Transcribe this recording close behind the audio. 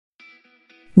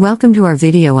Welcome to our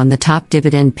video on the top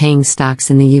dividend-paying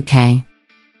stocks in the UK.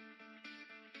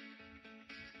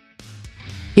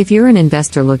 If you're an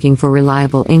investor looking for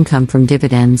reliable income from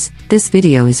dividends, this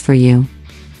video is for you.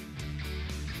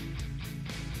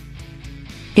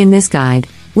 In this guide,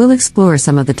 we'll explore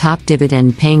some of the top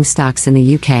dividend-paying stocks in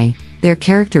the UK, their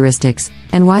characteristics,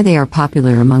 and why they are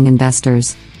popular among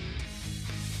investors.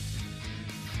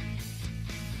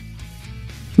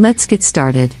 Let's get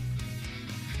started.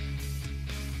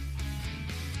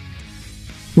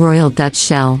 Royal Dutch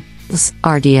Shell,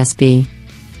 RDSB.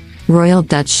 Royal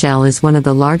Dutch Shell is one of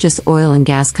the largest oil and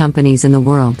gas companies in the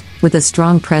world, with a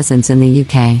strong presence in the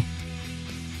UK.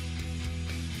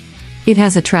 It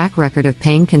has a track record of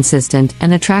paying consistent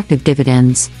and attractive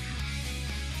dividends.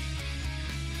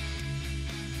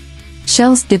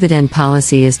 Shell's dividend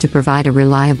policy is to provide a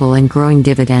reliable and growing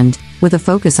dividend, with a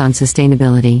focus on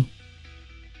sustainability.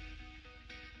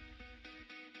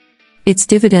 Its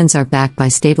dividends are backed by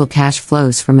stable cash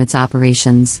flows from its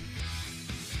operations.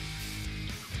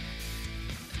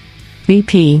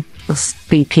 BP.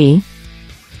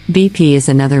 BP is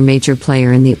another major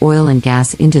player in the oil and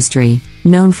gas industry,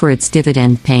 known for its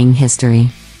dividend-paying history.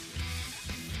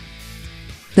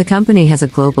 The company has a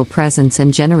global presence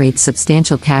and generates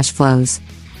substantial cash flows.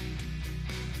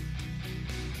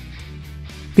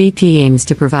 BP aims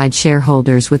to provide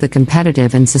shareholders with a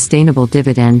competitive and sustainable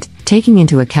dividend, taking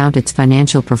into account its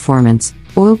financial performance,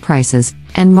 oil prices,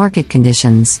 and market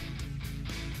conditions.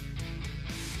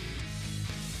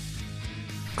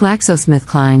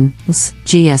 GlaxoSmithKline,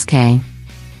 GSK.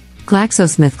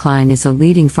 GlaxoSmithKline is a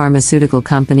leading pharmaceutical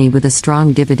company with a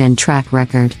strong dividend track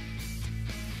record.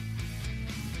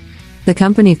 The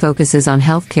company focuses on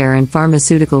healthcare and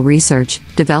pharmaceutical research,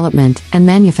 development, and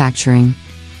manufacturing.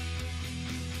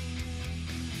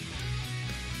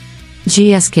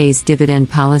 GSK's dividend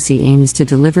policy aims to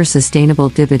deliver sustainable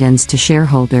dividends to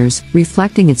shareholders,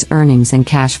 reflecting its earnings and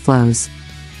cash flows.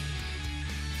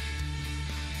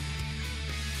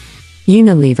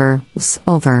 Unilever,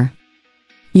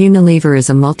 Unilever is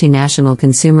a multinational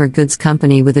consumer goods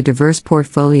company with a diverse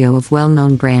portfolio of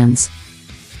well-known brands.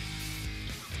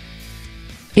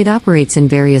 It operates in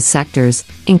various sectors,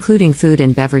 including food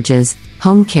and beverages,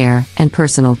 home care, and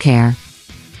personal care.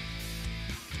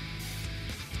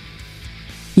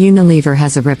 Unilever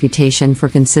has a reputation for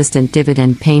consistent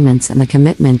dividend payments and a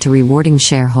commitment to rewarding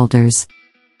shareholders.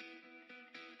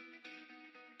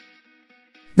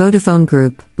 Vodafone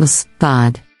Group,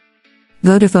 VOD.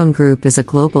 Vodafone Group is a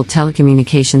global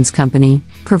telecommunications company,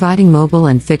 providing mobile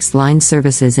and fixed line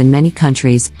services in many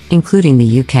countries, including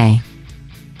the UK.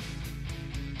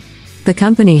 The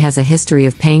company has a history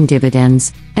of paying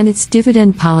dividends, and its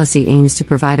dividend policy aims to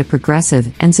provide a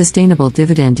progressive and sustainable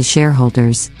dividend to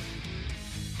shareholders.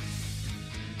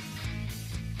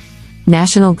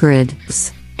 National Grid,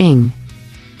 ING.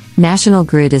 National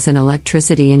Grid is an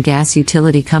electricity and gas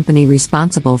utility company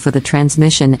responsible for the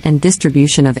transmission and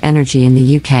distribution of energy in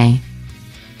the UK.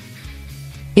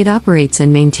 It operates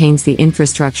and maintains the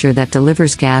infrastructure that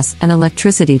delivers gas and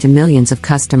electricity to millions of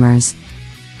customers.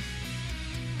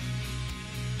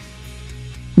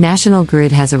 National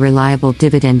Grid has a reliable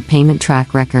dividend payment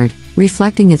track record,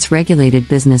 reflecting its regulated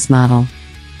business model.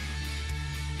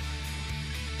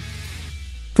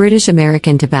 British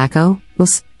American Tobacco,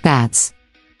 BATS.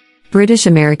 British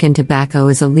American Tobacco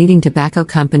is a leading tobacco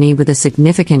company with a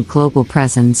significant global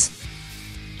presence.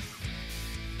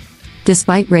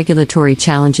 Despite regulatory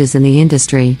challenges in the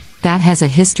industry, BAT has a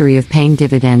history of paying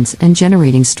dividends and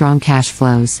generating strong cash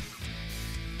flows.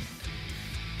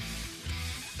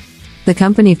 The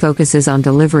company focuses on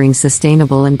delivering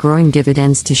sustainable and growing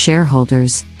dividends to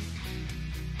shareholders.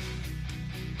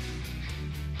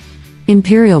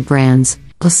 Imperial Brands,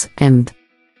 IMB.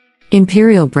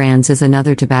 Imperial Brands is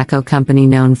another tobacco company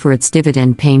known for its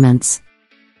dividend payments.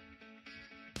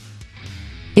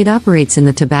 It operates in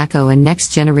the tobacco and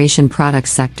next-generation product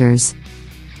sectors.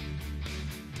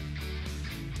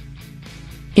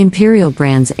 Imperial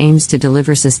Brands aims to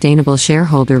deliver sustainable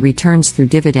shareholder returns through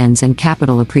dividends and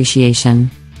capital appreciation.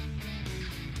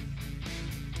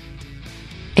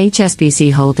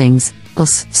 HSBC Holdings,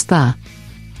 SPA.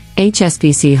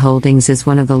 HSBC Holdings is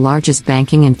one of the largest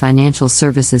banking and financial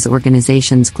services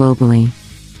organizations globally.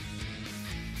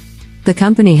 The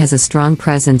company has a strong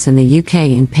presence in the UK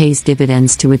and pays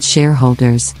dividends to its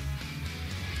shareholders.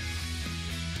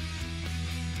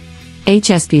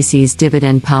 HSBC's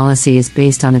dividend policy is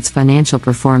based on its financial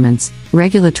performance,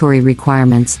 regulatory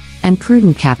requirements, and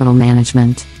prudent capital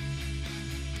management.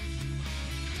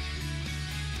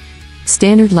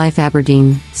 Standard Life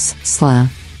Aberdeen, SLA.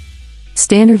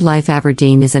 Standard Life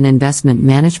Aberdeen is an investment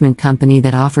management company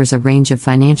that offers a range of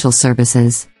financial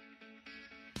services.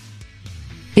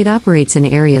 It operates in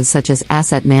areas such as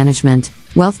asset management,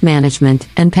 wealth management,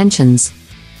 and pensions.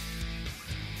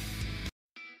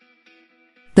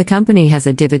 The company has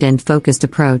a dividend-focused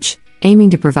approach, aiming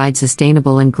to provide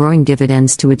sustainable and growing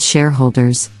dividends to its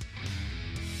shareholders.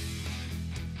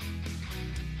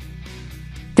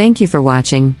 Thank you for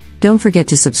watching. Don't forget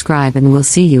to subscribe and we'll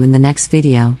see you in the next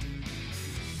video.